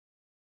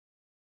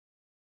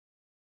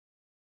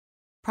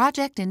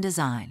Project in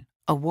Design,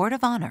 Award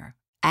of Honor,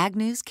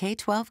 Agnews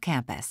K-12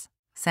 Campus,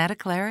 Santa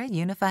Clara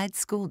Unified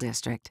School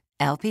District,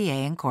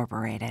 LPA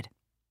Incorporated.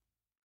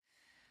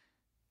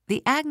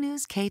 The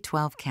Agnews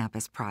K-12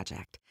 Campus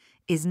project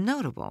is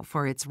notable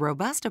for its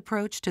robust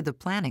approach to the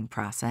planning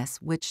process,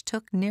 which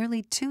took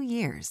nearly 2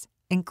 years,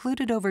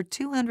 included over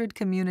 200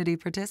 community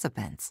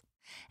participants,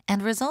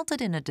 and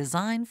resulted in a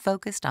design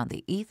focused on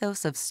the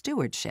ethos of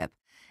stewardship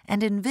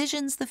and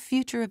envisions the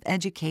future of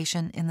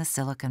education in the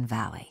Silicon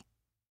Valley.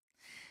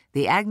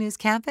 The Agnews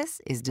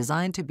campus is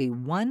designed to be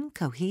one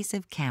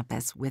cohesive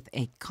campus with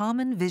a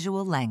common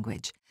visual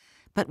language,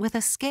 but with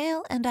a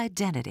scale and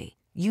identity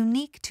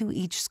unique to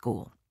each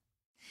school.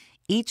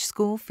 Each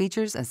school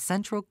features a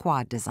central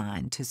quad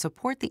design to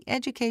support the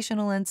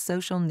educational and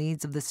social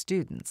needs of the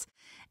students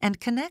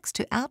and connects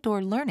to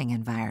outdoor learning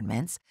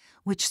environments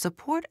which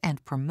support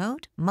and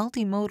promote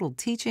multimodal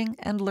teaching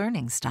and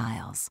learning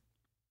styles.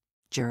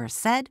 Jurors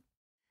said,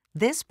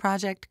 "This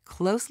project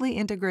closely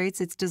integrates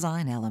its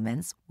design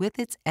elements with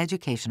its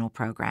educational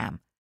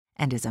program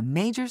and is a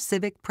major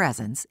civic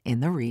presence in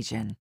the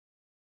region."